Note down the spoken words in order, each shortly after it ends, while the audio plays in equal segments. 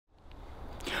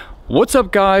What's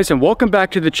up guys, and welcome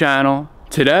back to the channel.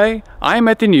 Today I am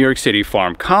at the New York City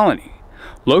Farm Colony,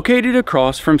 located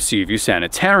across from Seaview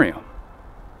Sanitarium.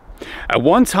 At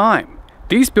one time,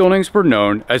 these buildings were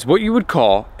known as what you would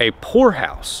call a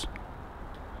poorhouse.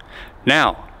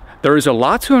 Now, there is a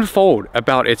lot to unfold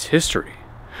about its history,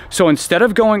 so instead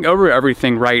of going over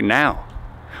everything right now,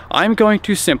 I'm going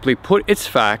to simply put its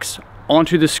facts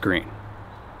onto the screen.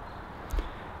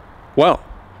 Well,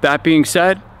 that being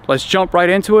said, let's jump right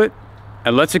into it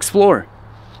and let's explore.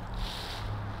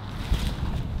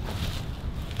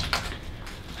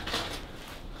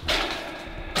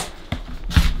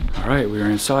 All right, we are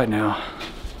inside now.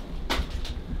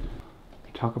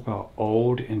 Talk about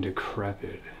old and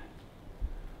decrepit.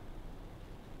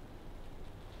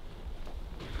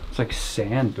 It's like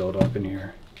sand built up in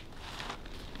here.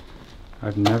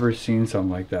 I've never seen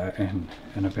something like that in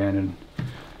an abandoned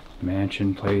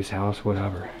mansion, place, house,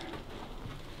 whatever.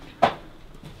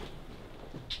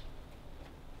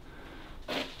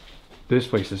 This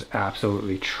place is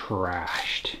absolutely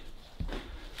trashed.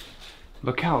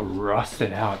 Look how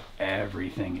rusted out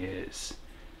everything is.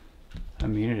 I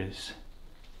mean, it is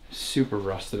super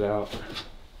rusted out.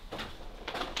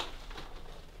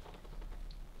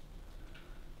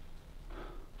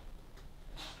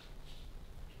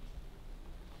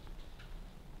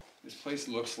 This place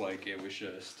looks like it was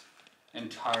just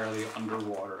entirely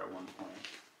underwater at one point.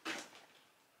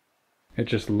 It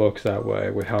just looks that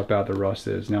way with how bad the rust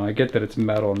is. Now I get that it's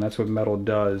metal and that's what metal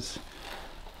does,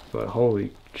 but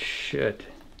holy shit.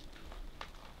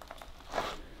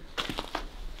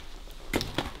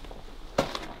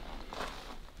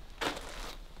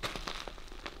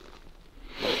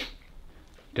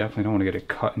 Definitely don't want to get a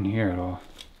cut in here at all.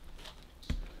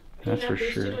 That's for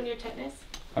sure. On your tetanus?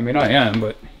 I mean, I am,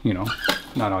 but you know,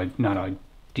 not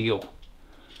ideal.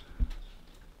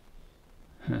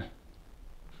 Huh.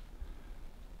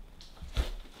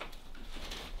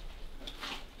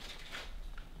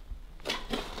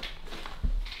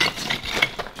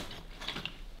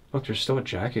 Look, there's still a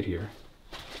jacket here.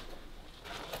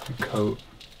 A coat.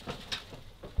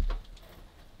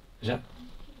 Is that?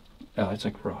 Oh, it's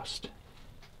like rust.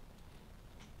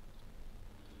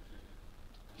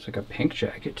 It's like a pink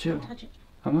jacket too. Don't touch it.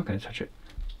 I'm not gonna touch it.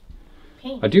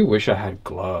 Pink. I do wish I had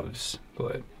gloves,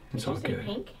 but it's all good.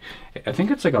 Pink? I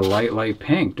think it's like a light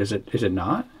pink. Is it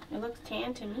not? It looks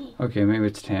tan to me. Okay, maybe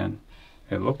it's tan.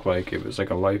 It looked like it was like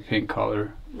a light pink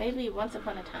color. Maybe once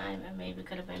upon a time it maybe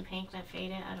could have been pink that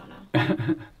faded. I don't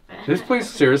know. This place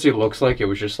seriously looks like it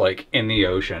was just like in the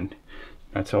ocean.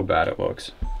 That's how bad it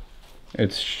looks.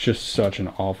 It's just such an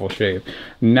awful shape.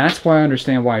 And that's why I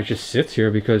understand why it just sits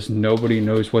here, because nobody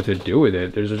knows what to do with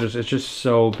it. It's just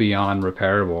so beyond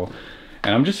repairable.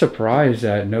 And I'm just surprised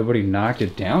that nobody knocked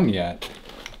it down yet.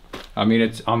 I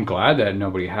mean, I'm glad that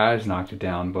nobody has knocked it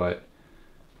down, but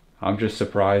I'm just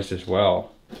surprised as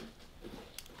well.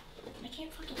 I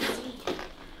can't fucking see.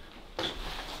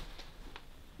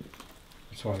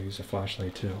 That's why I use a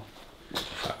flashlight too.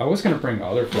 I was gonna bring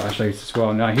other flashlights as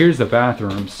well. Now here's the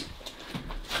bathrooms.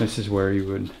 This is where you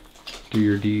would do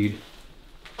your deed.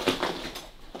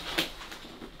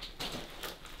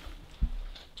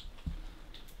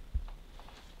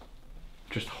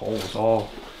 Just holes all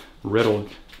riddled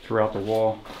throughout the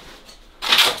wall.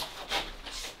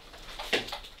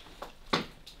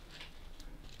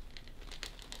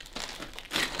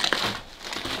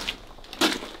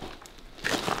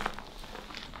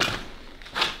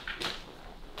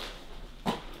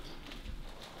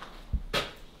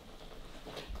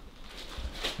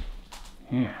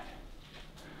 Yeah,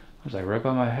 it was like right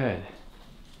by my head.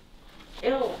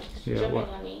 Ew, it's dripping what?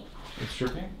 on me. It's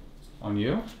dripping? On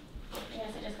you? Yes,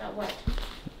 it just got wet.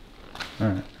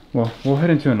 Alright, well, we'll head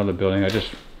into another building. I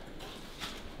just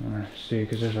want to see,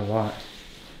 because there's a lot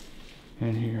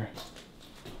in here.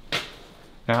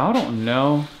 Now, I don't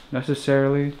know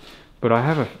necessarily, but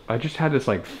I just had this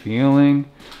like feeling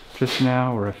just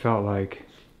now where I felt like,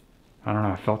 I don't know,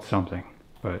 I felt something.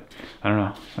 But I don't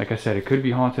know. Like I said, it could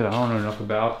be haunted. I don't know enough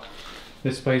about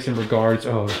this place in regards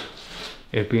of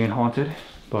it being haunted,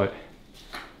 but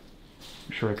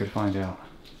I'm sure I could find out.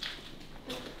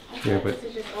 Yeah, but this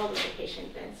is just all the vacation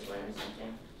beds or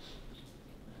something.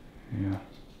 Yeah.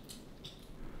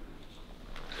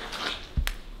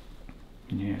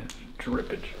 Yeah,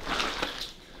 drippage.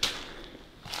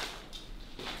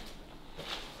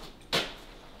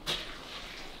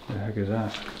 What the heck is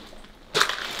that?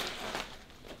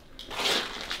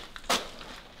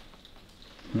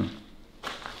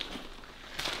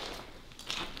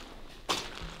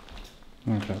 I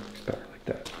wonder if that looks better like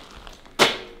that.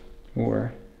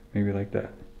 Or maybe like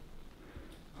that.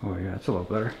 Oh yeah, it's a little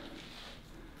better.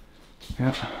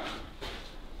 Yeah,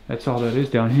 that's all that is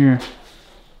down here.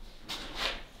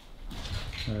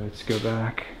 Let's go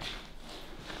back.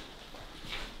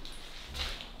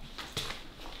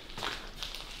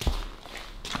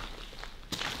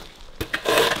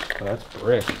 Oh, that's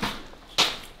brick.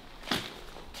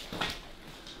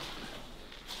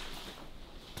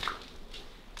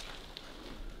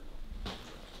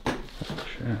 Oh,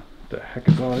 shit. What the heck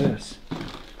is all this?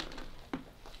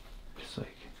 Just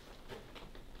like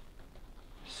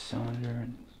cylinder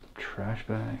and trash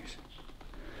bags.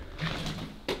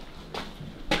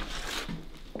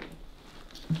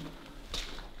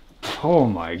 Oh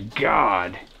my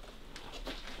god.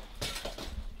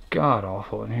 God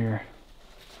awful in here.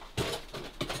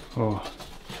 Oh,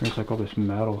 there's like all this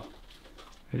metal.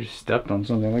 I just stepped on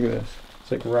something. Look at this.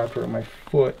 It's like wrapped around my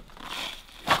foot.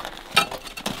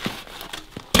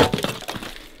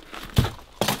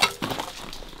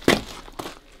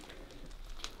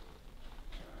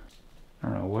 I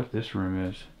don't know what this room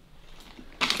is.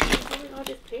 It's all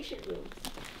just patient rooms.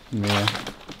 Yeah.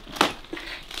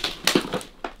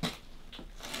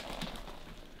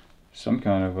 Some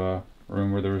kind of a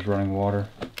room where there was running water.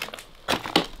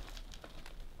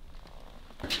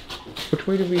 Which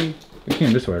way did we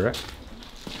came this way, right?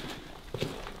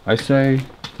 I say,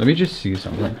 let me just see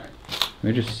something. Let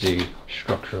me just see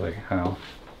structurally how.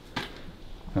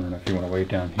 I don't know if you want to wait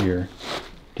down here.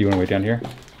 Do you want to wait down here?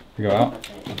 To go out?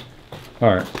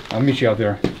 Alright, I'll meet you out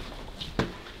there.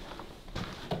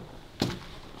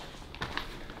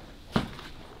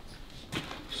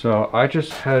 So I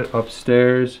just head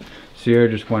upstairs. Sierra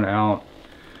just went out.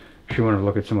 She wanted to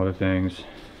look at some other things,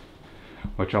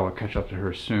 which I'll catch up to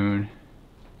her soon.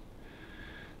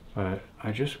 But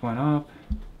I just went up.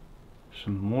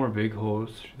 Some more big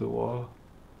holes through the wall.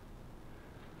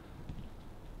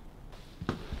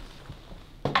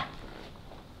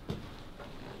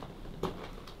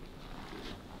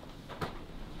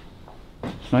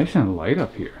 It's nice and light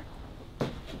up here.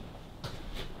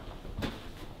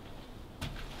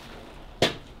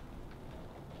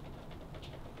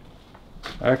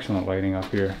 Excellent lighting up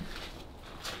here.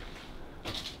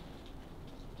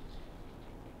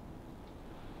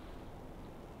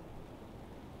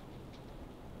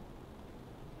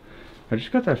 I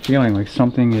just got that feeling like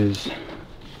something is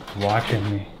watching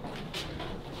me.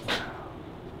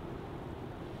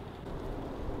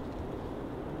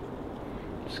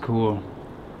 It's cool.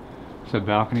 There's a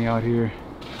balcony out here.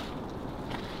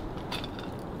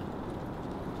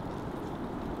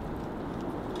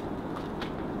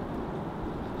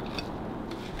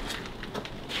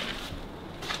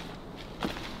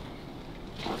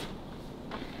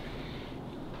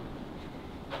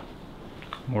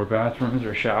 More bathrooms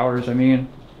or showers, I mean.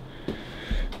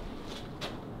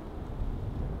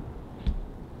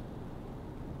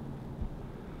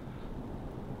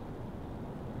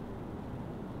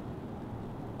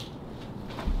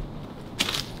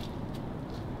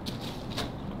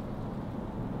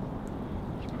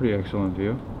 It's a pretty excellent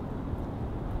view.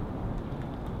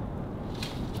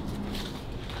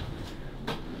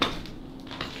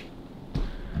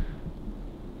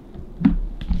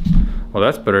 Well,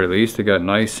 that's better. At least it got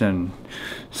nice and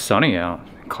sunny out.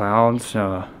 Clouds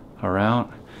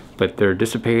around, but they're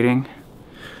dissipating,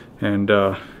 and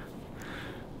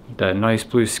that nice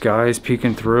blue sky is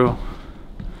peeking through.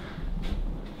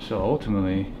 So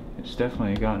ultimately, it's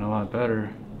definitely gotten a lot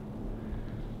better.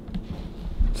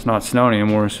 It's not snowing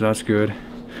anymore, so that's good.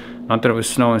 Not that it was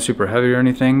snowing super heavy or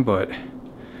anything, but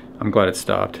I'm glad it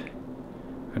stopped.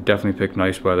 I definitely picked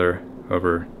nice weather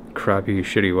over crappy,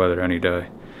 shitty weather any day.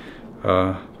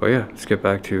 But yeah, let's get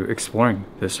back to exploring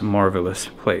this marvelous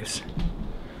place.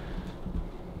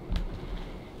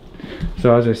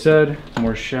 So as I said,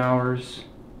 more showers.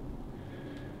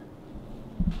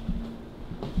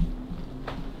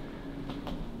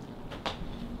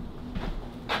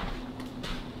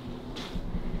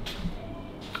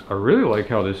 I really like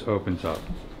how this opens up.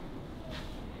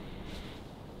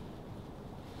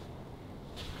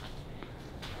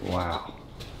 Wow.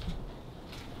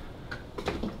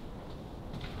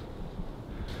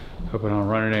 Hope I don't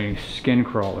run into any skin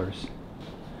crawlers.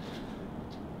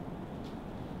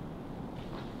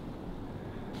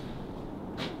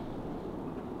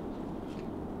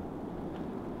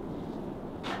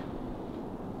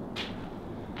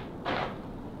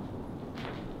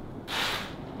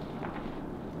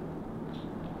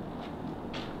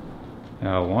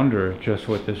 Now I wonder just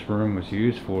what this room was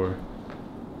used for.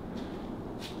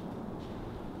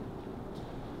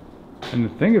 And the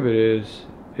thing of it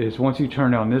is once you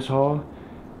turn down this hall,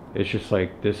 it's just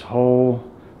like this whole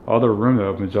other room that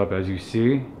opens up, as you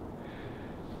see.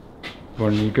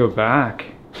 When you go back,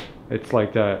 It's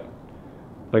like that.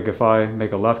 Like if I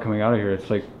make a left coming out of here, it's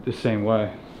like the same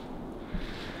way.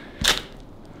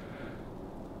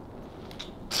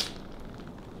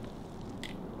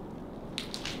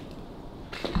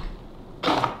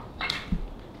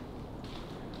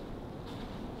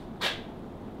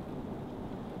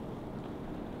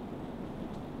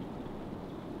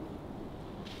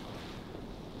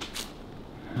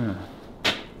 Huh.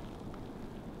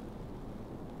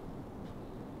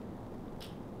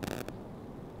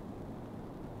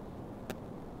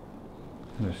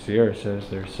 The Sierra says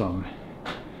there's some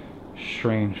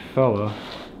strange fella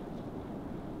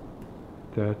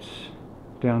that's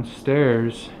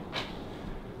downstairs.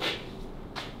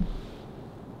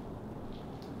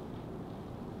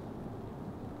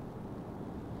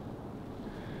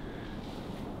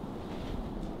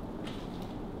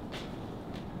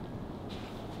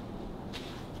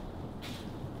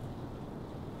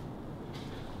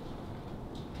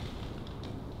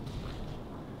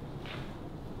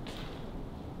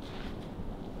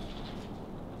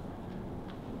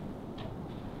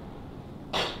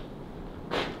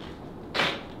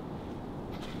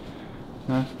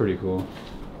 That's pretty cool.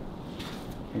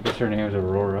 I guess her name is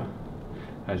Aurora,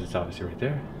 as it's obviously right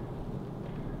there.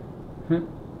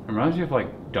 Reminds me of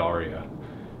like Daria.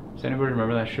 Does anybody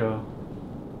remember that show?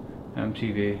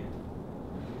 MTV.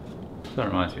 That's what it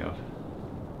reminds me of.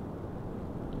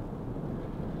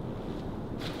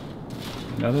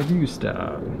 Another view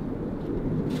stop.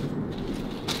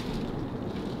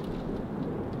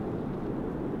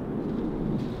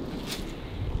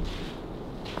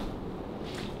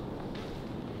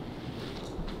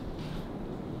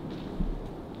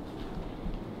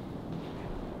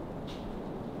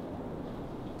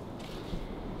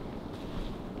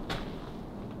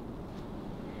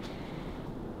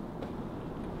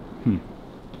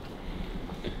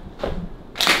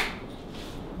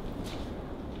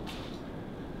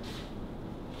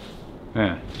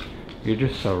 Man, you're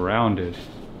just surrounded.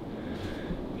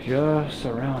 Just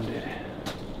surrounded.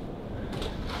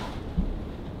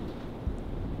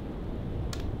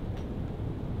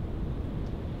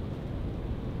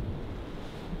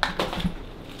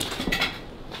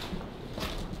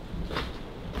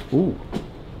 Ooh,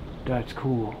 that's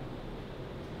cool.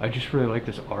 I just really like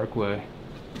this archway.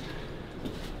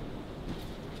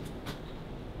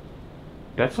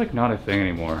 That's like not a thing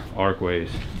anymore, archways.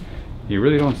 You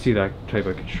really don't see that type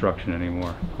of construction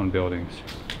anymore on buildings.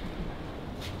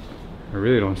 I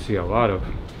really don't see a lot of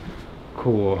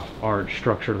cool art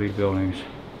structurally buildings.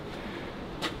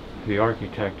 The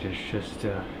architect is just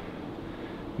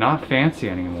not fancy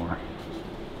anymore.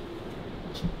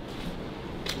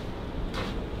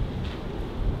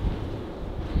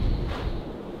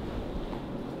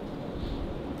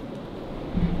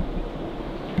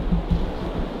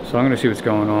 So I'm gonna see what's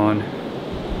going on.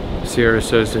 Sierra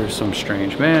says there's some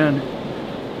strange man,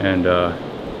 and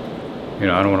you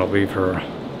know, I don't want to leave her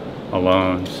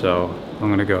alone, so I'm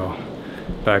gonna go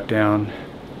back down,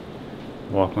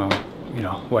 walk my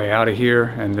way out of here,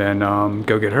 and then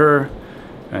go get her,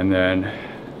 and then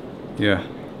yeah,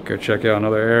 go check out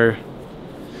another area.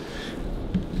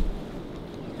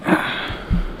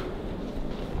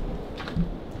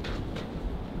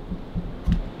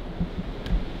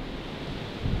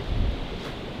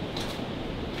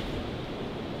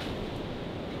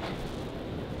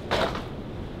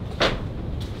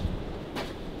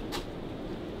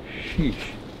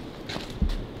 Sheesh.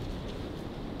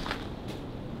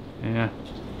 Yeah.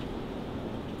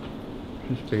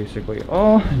 Just basically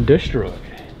all destroyed.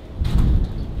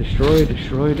 Destroyed,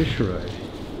 destroyed, destroyed.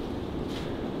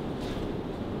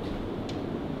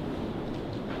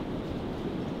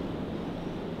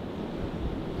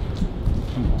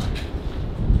 Come on.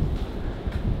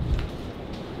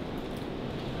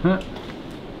 Huh.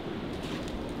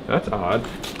 That's odd.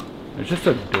 There's just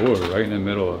a door right in the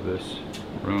middle of this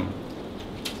room.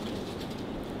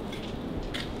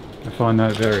 I find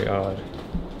that very odd.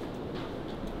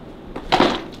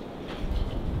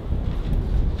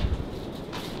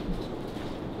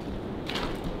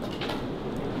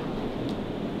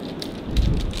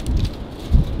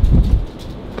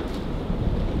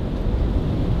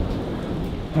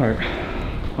 Alright,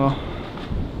 well,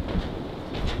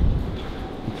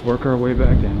 let's work our way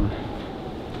back down.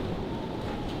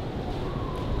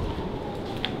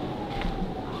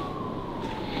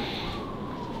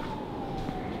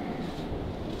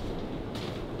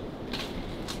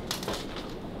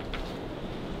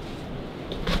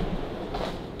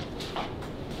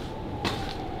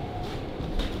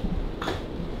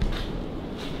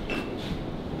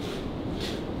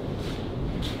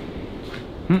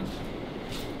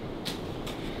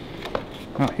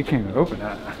 Oh, he can't even open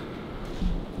that.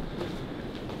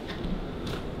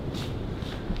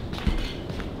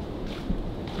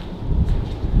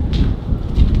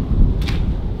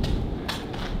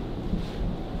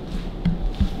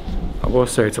 I will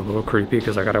say it's a little creepy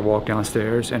because I gotta walk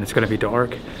downstairs and it's gonna be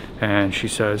dark, and she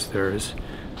says there's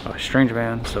a strange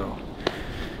man, so,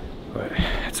 but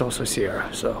it's also Sierra,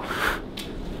 so.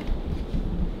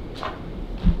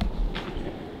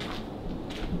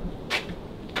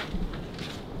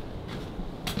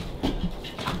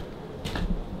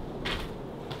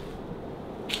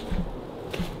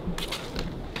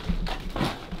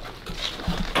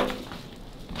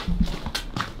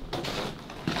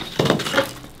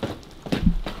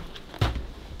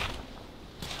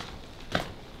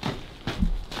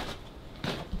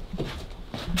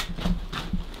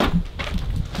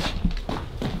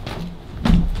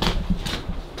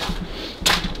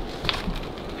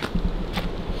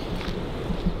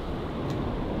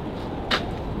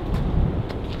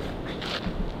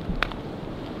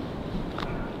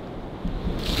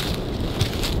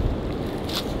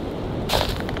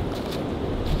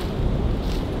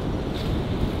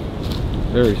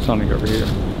 Very sunny over here.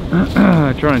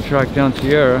 Trying to track down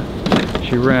Sierra.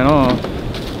 She ran off.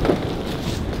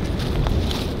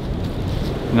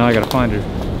 Now I gotta find her.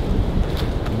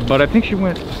 But I think she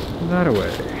went that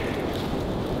way.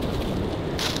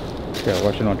 Gotta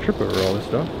watch it on trip over all this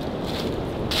stuff.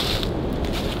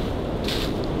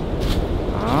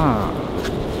 Ah.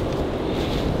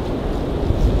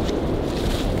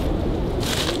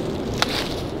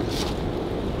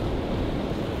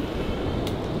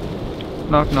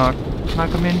 Knock, knock. Knock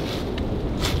him in.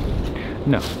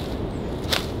 No.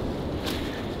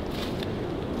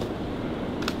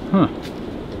 Huh.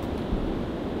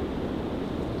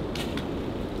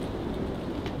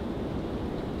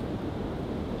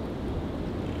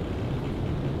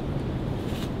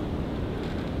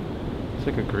 It's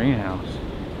like a greenhouse.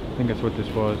 I think that's what this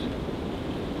was.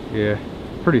 Yeah,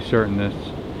 pretty certain that's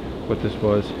what this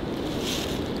was.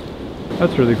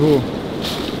 That's really cool.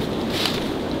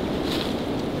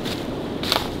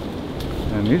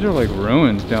 And these are like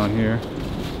ruins down here.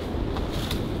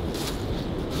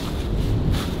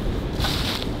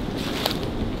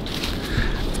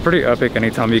 It's pretty epic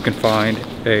anytime you can find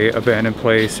a abandoned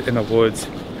place in the woods.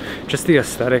 Just the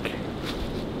aesthetic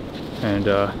and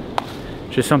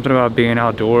just something about being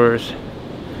outdoors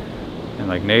and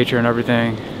like nature and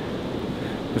everything.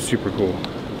 It's super cool.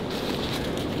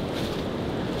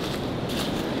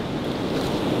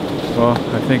 Well,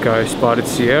 I think I spotted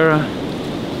Sierra,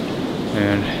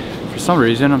 and for some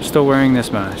reason I'm still wearing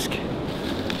this mask.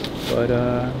 But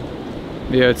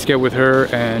yeah, let's get with her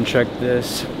and check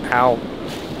this out.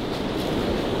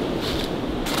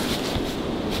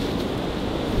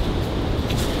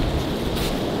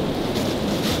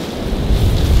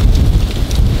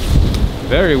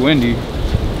 Very windy.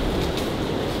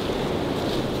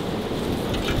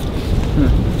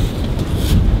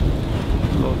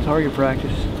 A little target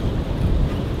practice.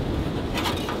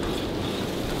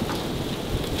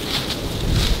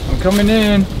 I'm coming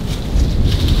in.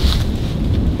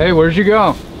 Hey, where'd you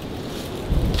go?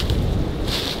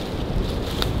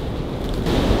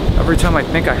 Every time I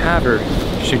think I have her,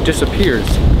 she disappears.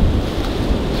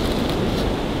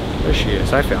 There she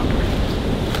is, I found her.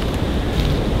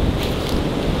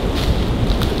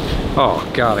 Oh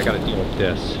God, I gotta deal with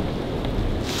this.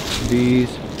 These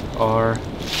are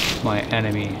my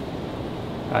enemy.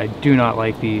 I do not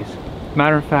like these.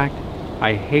 Matter of fact,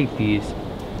 I hate these.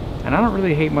 And I don't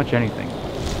really hate much anything.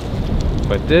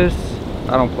 But this,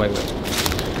 I don't play with.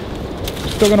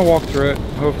 Still gonna walk through it.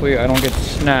 Hopefully I don't get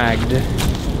snagged.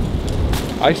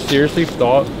 I seriously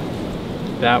thought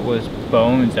that was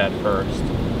bones at first.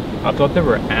 I thought they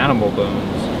were animal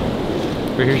bones.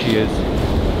 But here she is.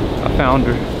 I found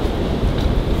her.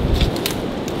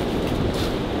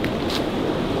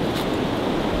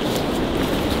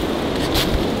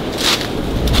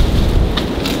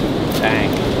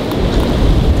 Dang.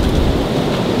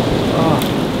 Oh.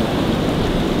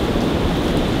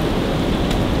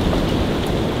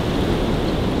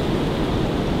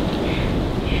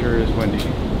 Sure is windy. Just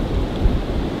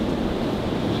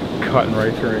cutting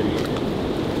right through it.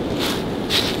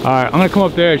 Alright, I'm gonna come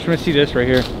up there. I just want to see this right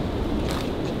here.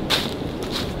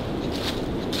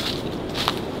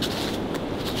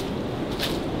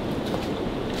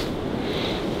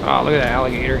 Oh, look at that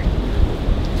alligator.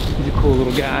 He's a cool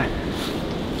little guy.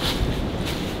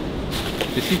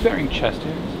 Is he bearing chest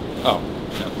hairs? Oh,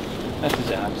 no. That's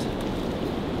his abs.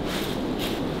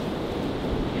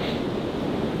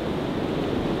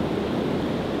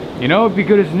 You know, it'd be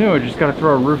good as new. I just gotta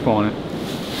throw a roof on it.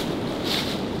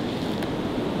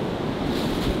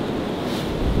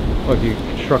 Look, you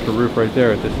construct a roof right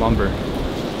there with this lumber.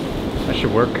 That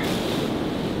should work.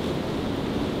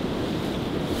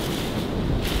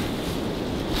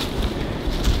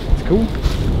 It's cool.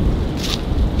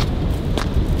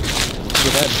 Look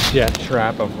at that death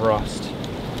trap of rust.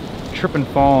 Trip and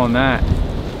fall on that.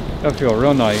 That'll feel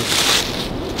real nice.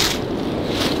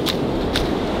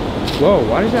 Whoa,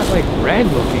 why is that like red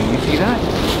looking? You see that?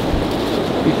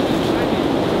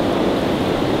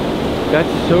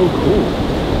 That's so cool.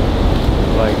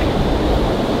 Like,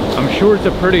 I'm sure it's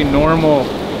a pretty normal,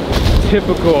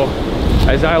 typical,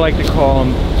 as I like to call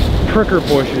them, pricker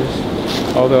bushes.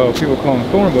 Although people call them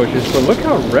thorn bushes. But look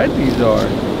how red these are.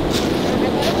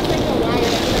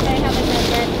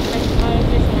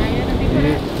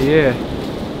 Yeah.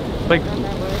 Like,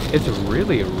 it's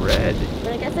really red.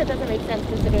 But I guess it doesn't make sense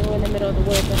considering we're in the middle of the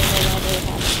woods and no longer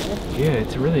have. Yeah,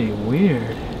 it's really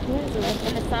weird. What is it?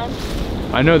 And the sound?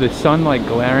 I know the sun like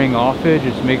glaring off it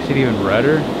just makes it even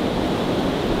redder.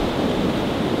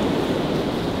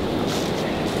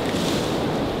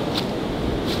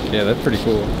 Yeah, that's pretty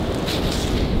cool.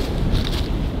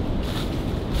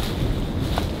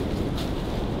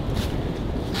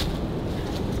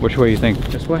 Which way you think?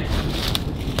 This way?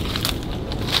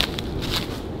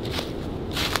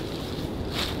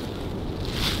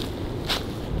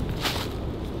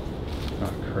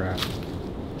 Oh crap.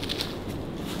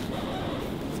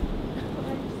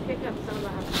 Pick up some of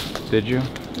that. Did you?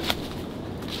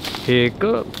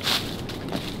 Hiccup.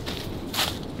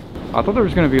 I thought there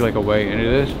was gonna be like a way into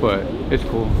this, but it's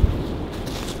cool.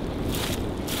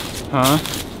 Huh?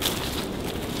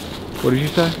 What did you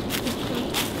say?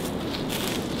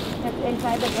 That's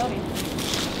inside the building.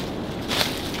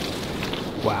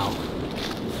 Wow.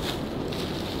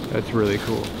 That's really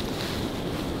cool.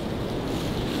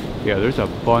 Yeah, there's a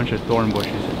bunch of thorn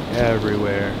bushes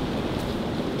everywhere.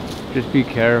 Just be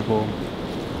careful.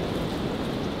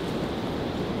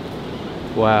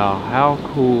 Wow, how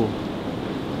cool.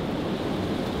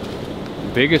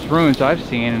 Biggest ruins I've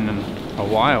seen in a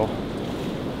while.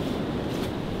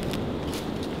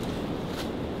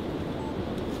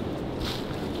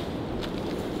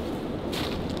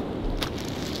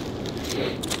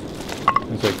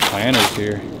 There's like planners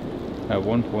here at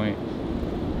one point.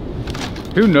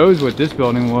 Who knows what this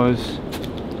building was?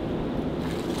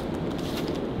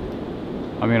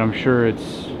 I mean, I'm sure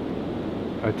it's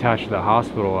attached to the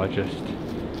hospital. I just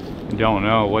don't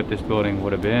know what this building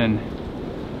would have been.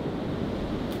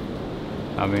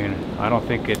 I mean, I don't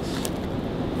think it's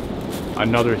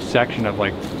another section of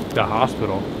like the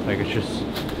hospital. Like, it's just,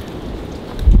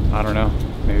 I don't know,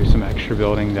 maybe some extra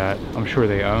building that I'm sure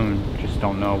they own, just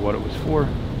don't know what it was for.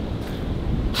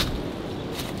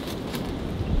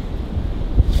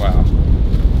 Wow.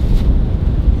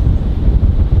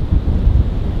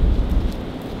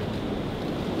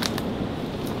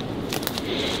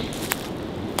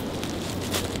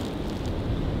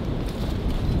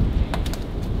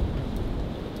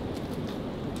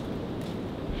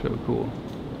 So cool.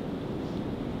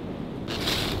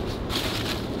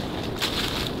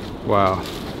 Wow.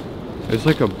 It's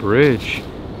like a bridge.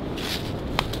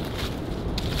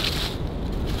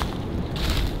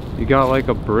 You got like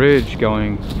a bridge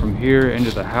going from here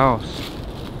into the house.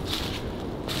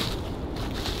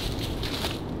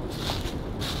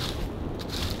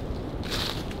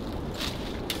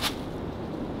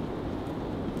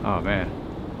 Oh man.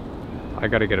 I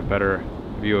gotta get a better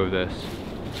view of this.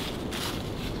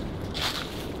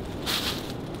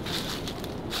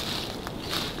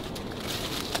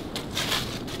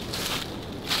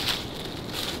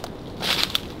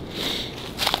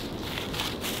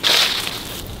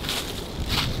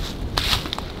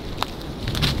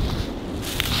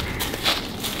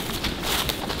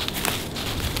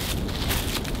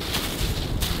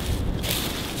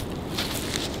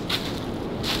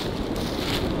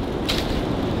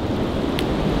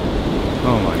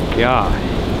 Oh my god.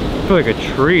 I feel like a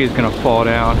tree is gonna fall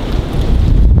down.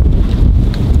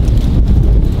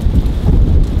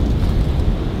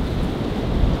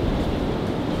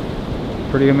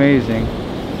 Pretty amazing.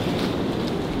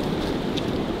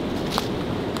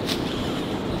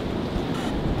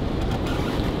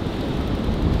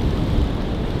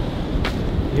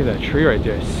 Yeah, that tree right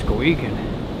there is squeaking.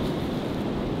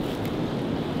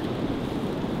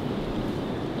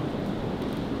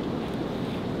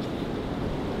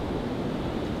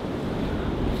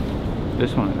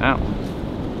 This one and that one.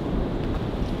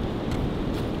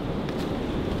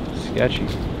 Sketchy.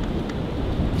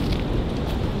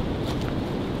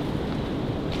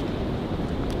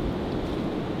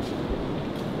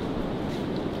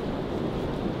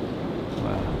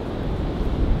 Wow.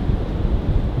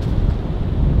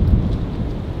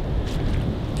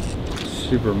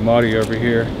 super muddy over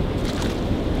here.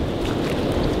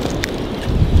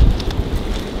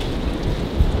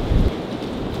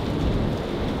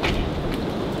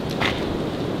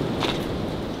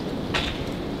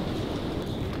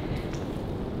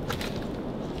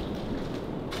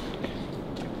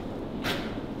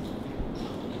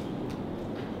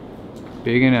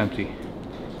 Big and empty.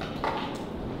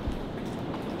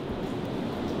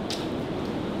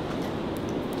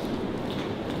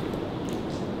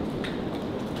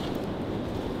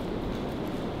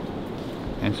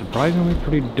 And surprisingly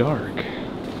pretty dark.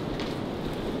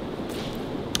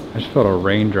 I just felt a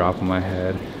raindrop on my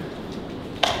head.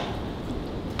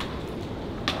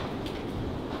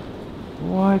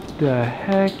 What the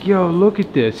heck? Yo, look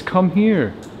at this. Come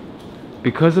here.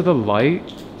 Because of the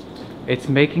light, it's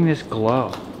making this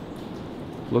glow.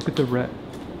 Look at the red.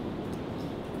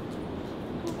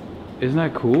 Isn't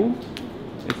that cool?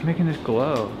 It's making this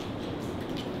glow.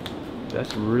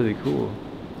 That's really cool.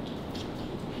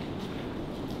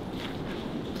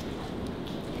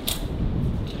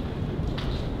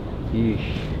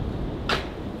 Yeesh.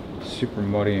 Super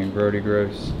muddy and grody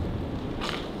gross.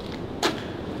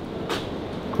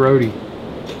 Grody.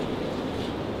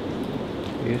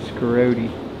 It's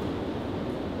grody.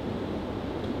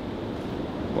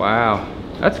 Wow,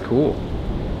 that's cool.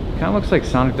 Kind of looks like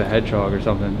Sonic the Hedgehog or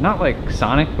something. Not like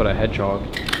Sonic, but a hedgehog.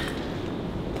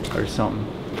 Or something.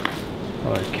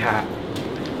 Or a cat.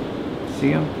 See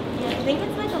him? Yeah, I think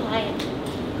it's like a lion.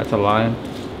 That's a lion?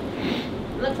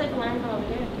 It looks like a lion from over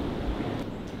here.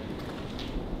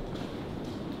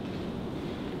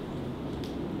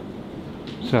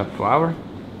 Is that a flower?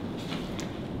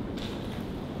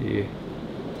 Yeah.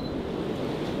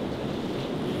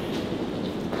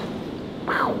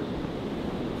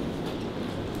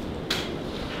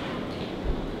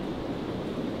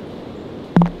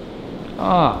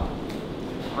 Ah,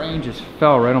 rain just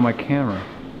fell right on my camera.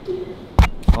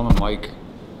 On the mic.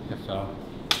 It fell.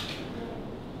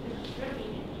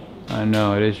 I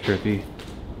know, it is drippy.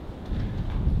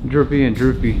 Drippy and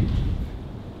droopy.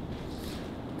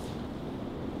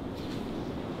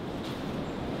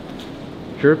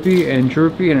 Drippy and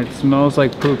droopy, and it smells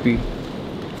like poopy.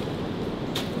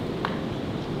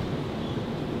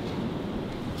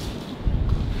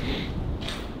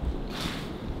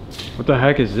 What the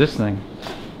heck is this thing?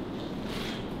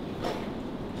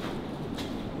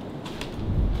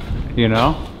 You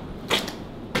know?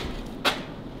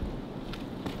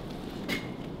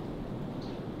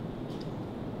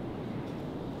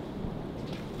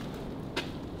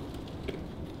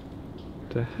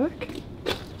 The heck?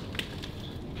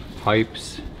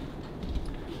 Pipes.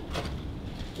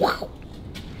 Wow.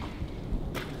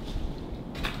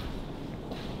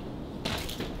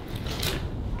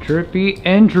 Drippy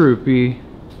and droopy.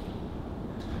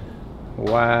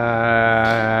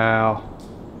 Wow.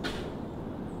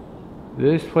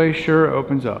 This place sure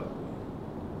opens up.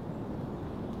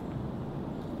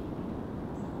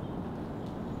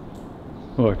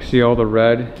 Look, see all the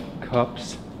red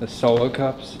cups, the solo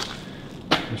cups?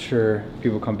 I'm sure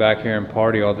people come back here and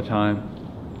party all the time.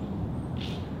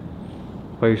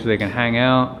 Place where they can hang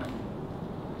out,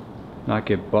 not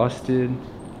get busted.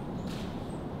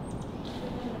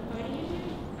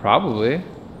 Probably.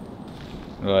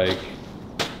 Like,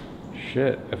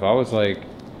 shit, if I was like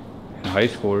in high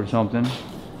school or something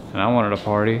and I wanted to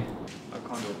party, I'd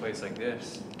come to a place like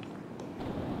this.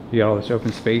 You got all this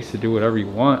open space to do whatever you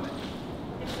want.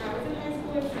 If I was in high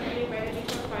school and somebody invited me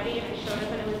to a party and I showed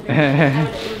up and it was there, I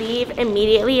would leave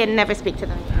immediately and never speak to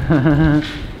them.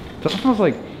 That smells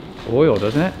like oil,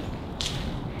 doesn't it?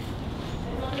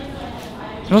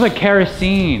 It smells like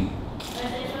kerosene.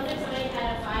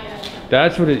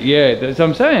 That's what it, yeah, that's what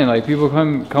I'm saying. Like, people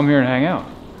come here and hang out.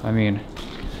 I mean,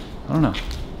 I don't know.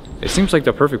 It seems like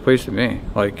the perfect place to me.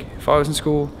 Like, if I was in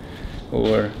school,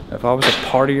 or if I was a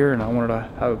partier and I wanted to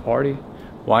have a party,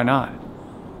 why not?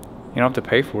 You don't have to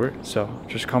pay for it, so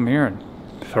just come here and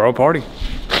throw a party.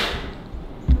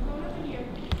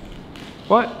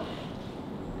 What?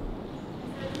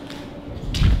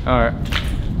 Alright.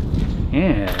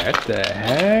 Yeah, what the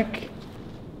heck?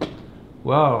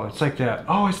 Whoa, it's like that.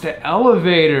 Oh, it's the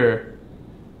elevator.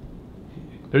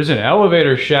 There's an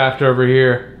elevator shaft over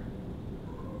here.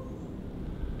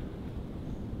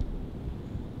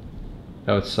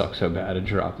 That would suck so bad to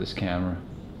drop this camera.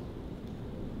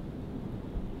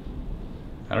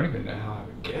 I don't even know how I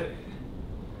would get it.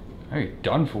 I get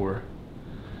done for.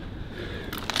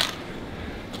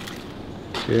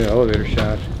 Yeah, elevator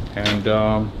shaft. And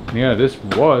yeah, this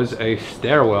was a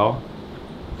stairwell.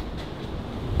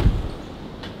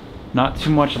 Not too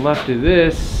much left of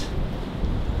this.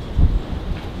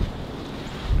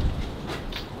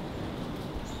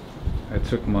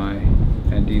 took my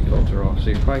ND filter off, so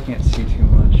you probably can't see too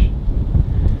much.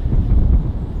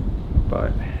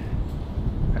 But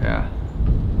yeah.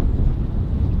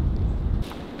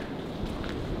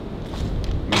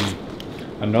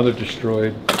 Another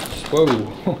destroyed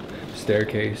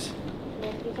staircase. Yeah,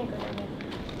 you can't go down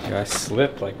there. Yeah, I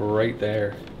slipped like right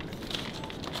there.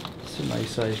 It's a nice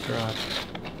sized drop.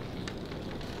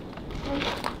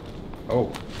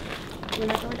 Oh. You're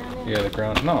not going down there? Yeah, the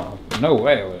ground. No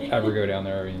way I would ever go down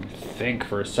there or even think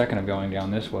for a second of going down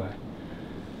this way.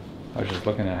 I was just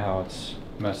looking at how it's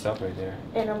messed up right there.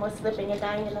 And almost slipping and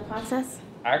dying in the process?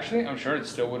 Actually, I'm sure it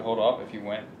still would hold up if you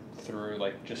went through,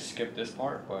 like, just skip this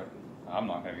part, but I'm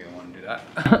not going to be the one to do that.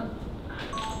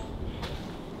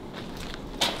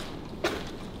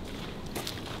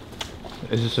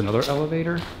 Is this another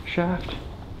elevator shaft?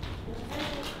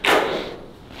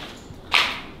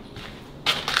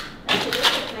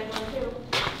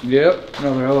 Yep,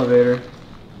 another elevator.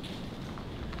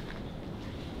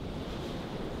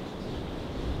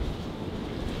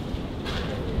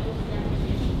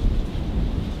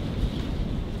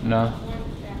 No.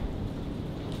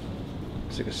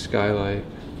 It's like a skylight.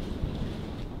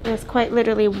 There's quite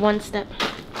literally one step.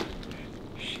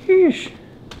 Sheesh.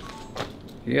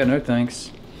 Yeah, no thanks.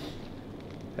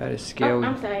 That is scary. Oh,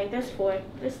 I'm sorry, there's 4.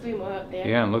 There's 3 more up there.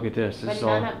 Yeah, and look at this. This but is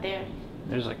none all. up there.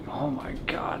 There's like, oh my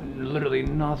god, literally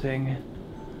nothing.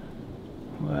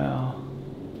 Well,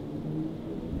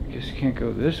 I guess you can't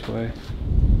go this way.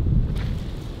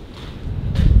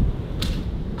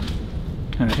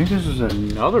 And I think this is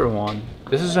another one.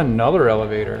 This is another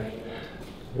elevator.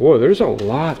 Whoa, there's a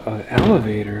lot of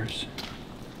elevators.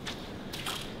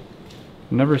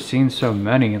 Never seen so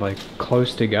many like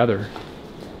close together.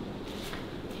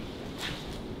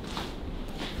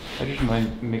 That just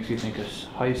makes me think of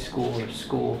high school or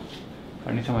school.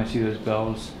 Anytime I see those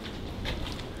bells.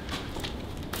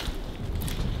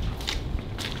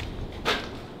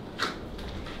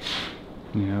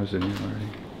 Yeah, I was in here already.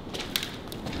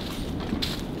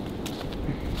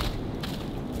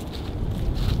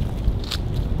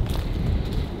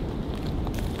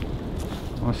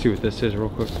 I'll see what this is real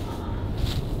quick.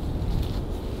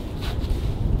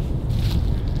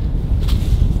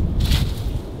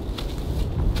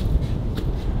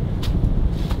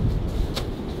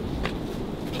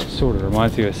 Sort of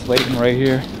reminds me of Slayton right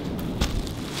here.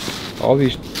 All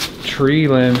these tree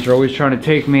limbs are always trying to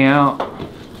take me out.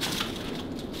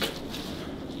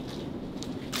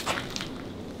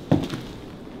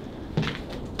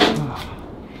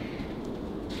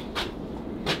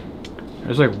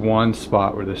 There's like one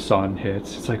spot where the sun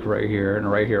hits. It's like right here and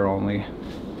right here only.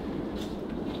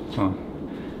 Well,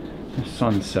 the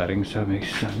sun's setting, so it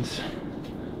makes sense.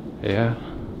 Yeah.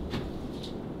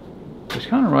 This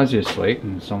kind of reminds me of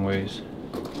Slayton in some ways.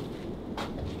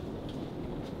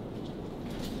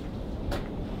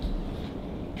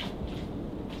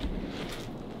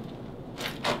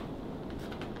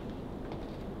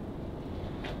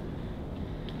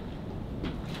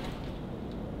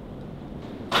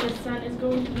 The sun is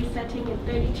going to be setting in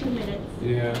 32 minutes.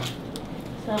 Yeah.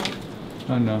 So.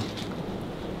 I know.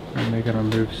 I'm making a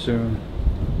move soon.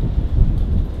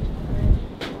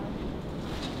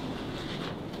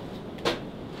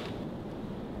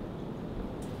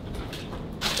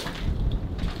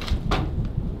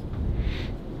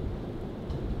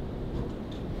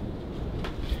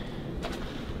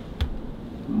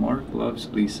 Mark loves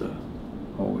Lisa,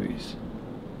 always.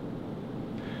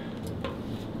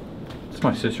 It's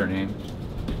my sister name,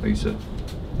 Lisa.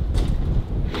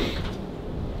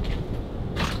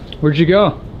 Where'd you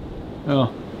go?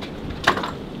 Oh.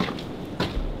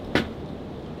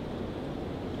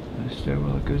 The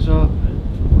stairwell that goes up.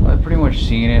 I've pretty much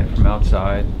seen it from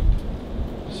outside.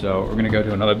 So we're gonna go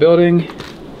to another building.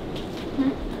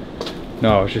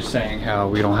 No, I was just saying how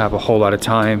we don't have a whole lot of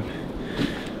time.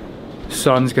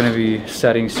 Sun's gonna be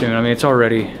setting soon. I mean, it's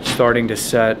already starting to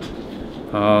set.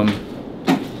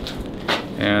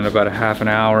 And about a half an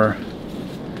hour,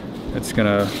 it's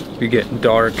gonna be getting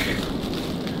dark.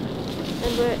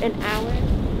 And we're an hour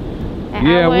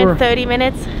Yeah, and 30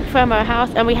 minutes from our house,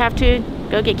 and we have to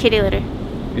go get kitty litter.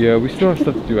 Yeah, we still have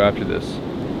stuff to do after this.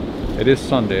 It is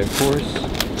Sunday, of course,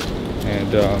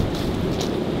 and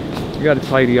we gotta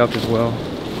tidy up as well.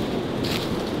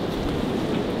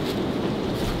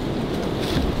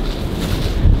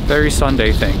 Very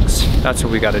Sunday things. That's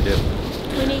what we gotta do.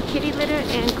 We need kitty litter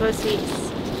and groceries.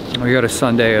 We gotta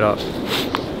Sunday it up.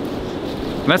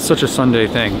 And that's such a Sunday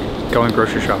thing, going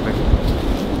grocery shopping.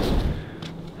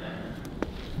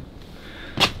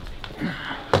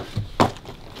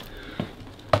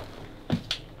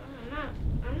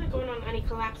 I'm not going on any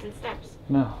collapsing steps.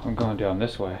 No, I'm going down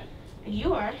this way.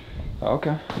 You are. Oh,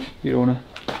 okay. You don't wanna...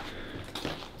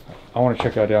 I wanna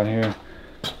check out down here.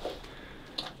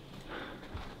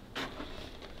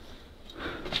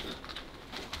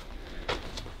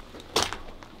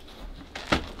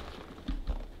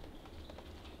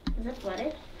 Is it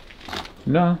flooded?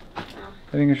 No. Oh.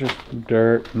 I think it's just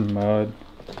dirt and mud.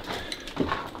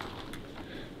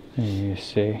 You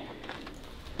see.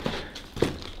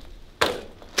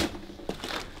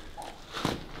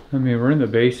 I mean, we're in the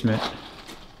basement.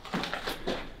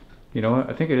 You know what?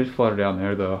 I think it is flooded down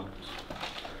there, though.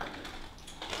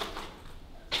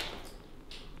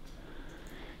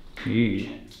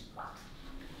 Gee.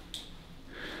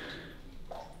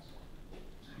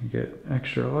 Get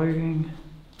extra lighting.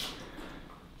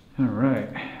 All right.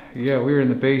 Yeah, we were in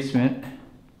the basement.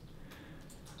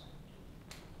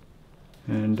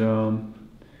 And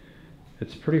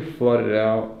it's pretty flooded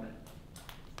out.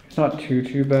 It's not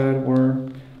too bad where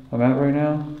I'm at right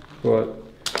now, but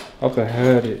up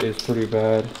ahead it is pretty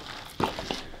bad.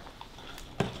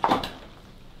 A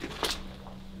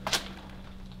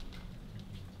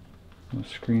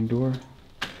screen door.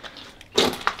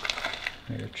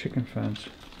 Like a chicken fence.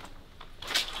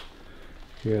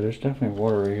 Yeah, there's definitely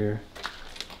water right here.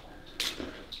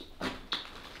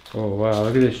 Oh wow,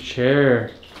 look at this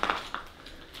chair.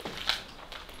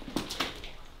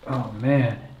 Oh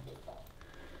man.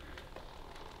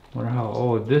 Wonder how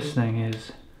old this thing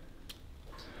is.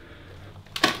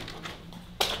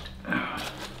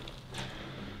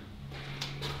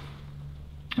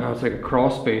 Oh, it's like a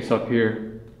crawl space up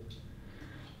here.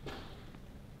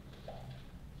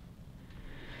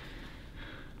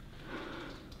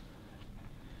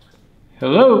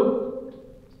 Hello?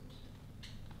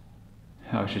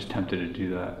 I was just tempted to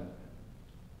do that.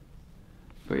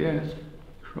 But yeah,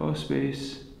 crawl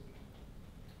space.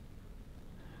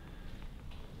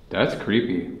 That's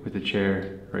creepy with the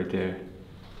chair right there.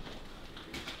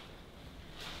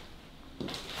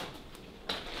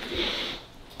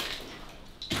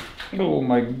 Oh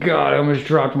my god, I almost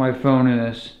dropped my phone in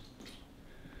this.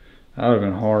 That would have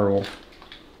been horrible.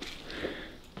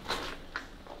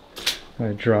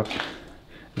 I dropped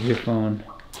the phone.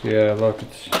 Yeah, look,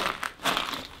 it's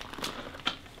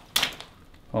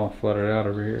all flooded out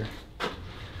over here.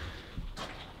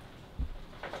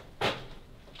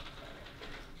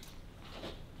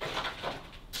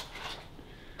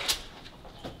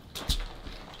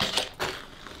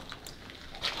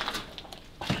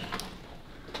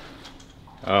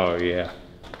 Oh yeah.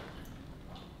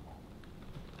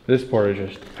 This part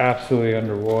is just absolutely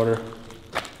underwater.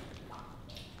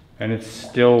 And it's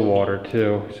still water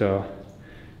too, so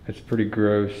it's pretty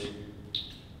gross.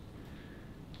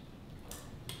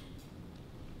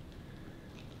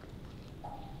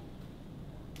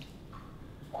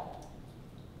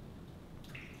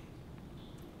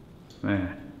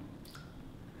 Man.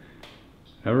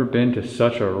 Never been to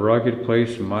such a rugged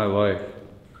place in my life.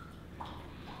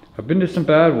 I've been to some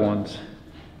bad ones.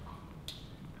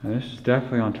 And this is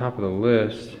definitely on top of the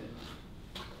list.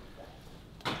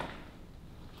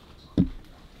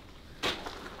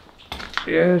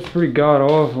 Yeah, it's pretty god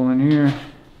awful in here.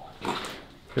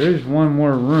 There is one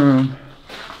more room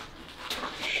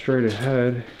straight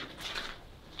ahead.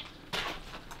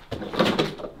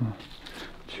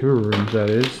 2 rooms, that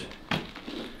is.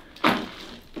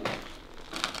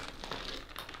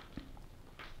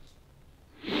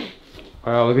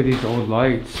 Wow, look at these old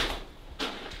lights.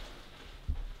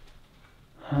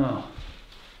 Huh.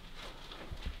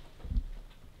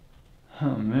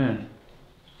 Oh man.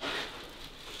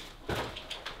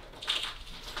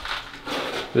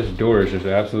 This door is just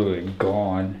absolutely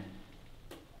gone.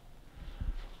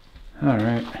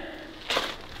 Alright.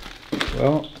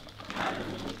 Well.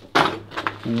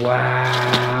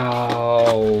 Wow.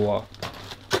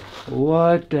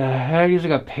 What the heck? It's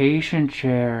like a patient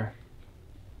chair.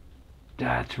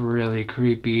 That's really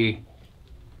creepy.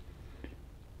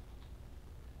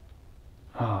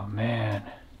 Oh man.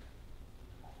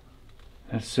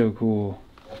 That's so cool.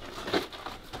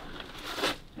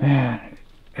 Man,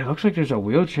 it looks like there's a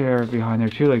wheelchair behind there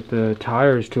too, like the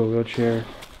tires to a wheelchair.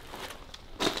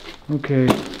 Okay,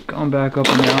 going back up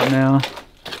and out now.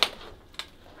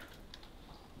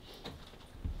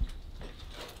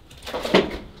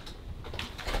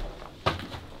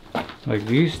 Like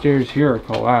these stairs here are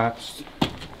collapsed.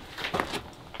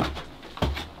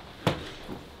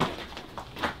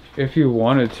 If you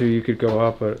wanted to, you could go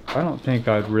up, but I don't think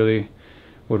I'd really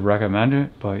would recommend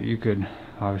it, but you could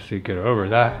obviously get over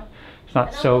that. It's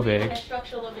not so big. The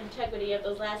structural integrity of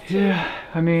those last 2 Yeah,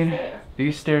 I mean, stairs.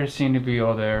 these stairs seem to be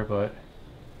all there, but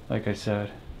like I said.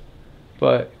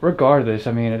 But regardless,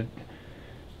 I mean,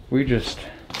 we just,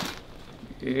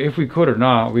 if we could or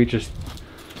not,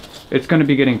 it's going to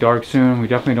be getting dark soon. We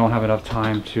definitely don't have enough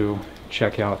time to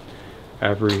check out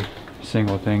every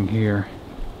single thing here.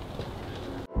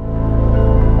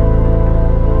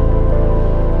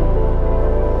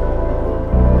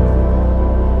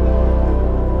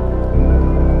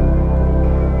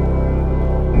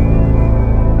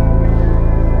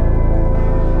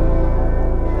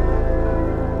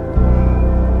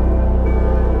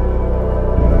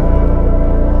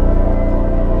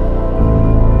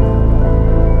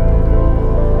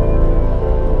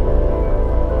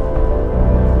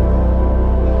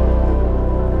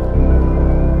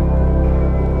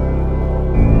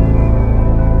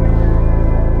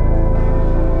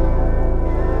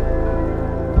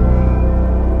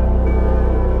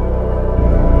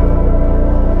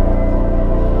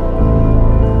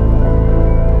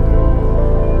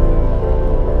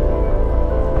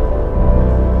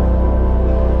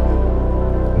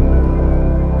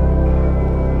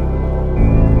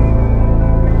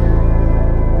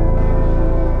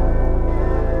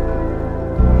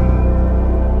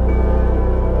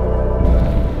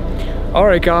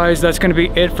 Alright guys, that's going to be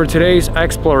it for today's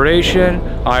exploration.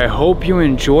 I hope you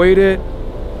enjoyed it.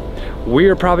 We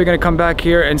are probably going to come back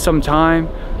here in some time.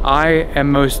 I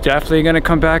am most definitely going to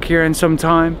come back here in some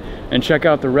time and check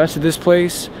out the rest of this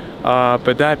place.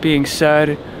 But that being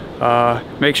said,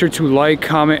 make sure to like,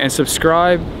 comment, and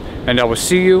subscribe. And I will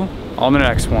see you on the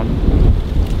next one.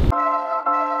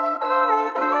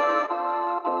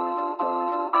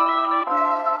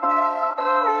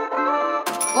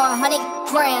 100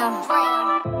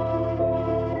 grams.